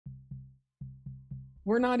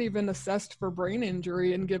we're not even assessed for brain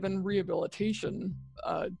injury and given rehabilitation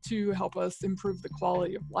to help us improve the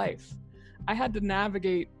quality of life. I had to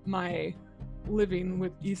navigate my living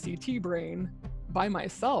with ECT brain by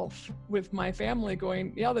myself, with my family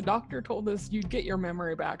going, yeah, the doctor told us you'd get your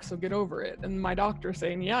memory back, so get over it. And my doctor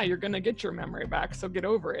saying, yeah, you're gonna get your memory back, so get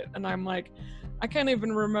over it. And I'm like, I can't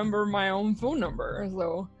even remember my own phone number,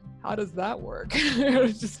 so how does that work?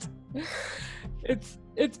 It's just,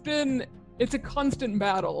 it's a constant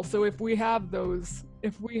battle. So if we have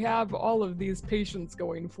all of these patients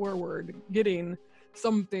going forward, getting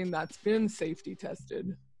something that's been safety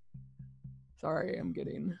tested. Sorry, I'm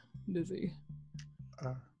getting dizzy.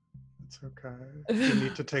 It's okay. Do you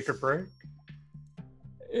need to take a break?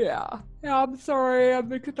 Yeah, I'm sorry.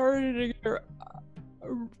 I'm starting to get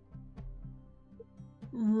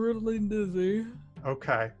really dizzy.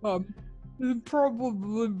 Okay. It's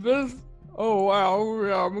probably best. Oh wow,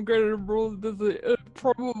 yeah, I'm getting really dizzy. It's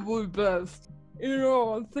probably best.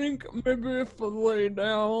 I think maybe if I lay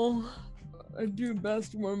down, I do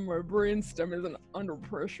best when my brainstem isn't under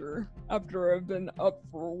pressure. After I've been up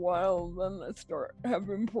for a while, then I start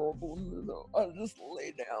having problems, so I just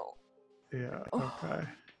lay down. Yeah, okay.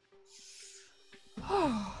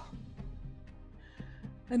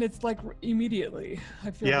 And it's like immediately,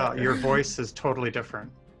 I feel better. Your voice is totally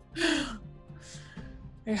different.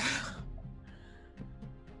 Yeah.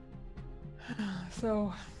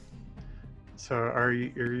 So are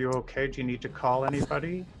you okay? Do you need to call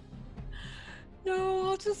anybody? no,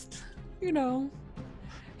 I'll just,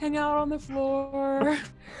 hang out on the floor.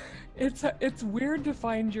 It's weird to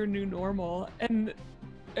find your new normal, and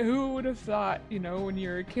who would have thought, when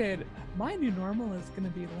you're a kid, my new normal is going to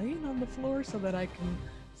be laying on the floor so that I can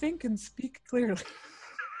think and speak clearly.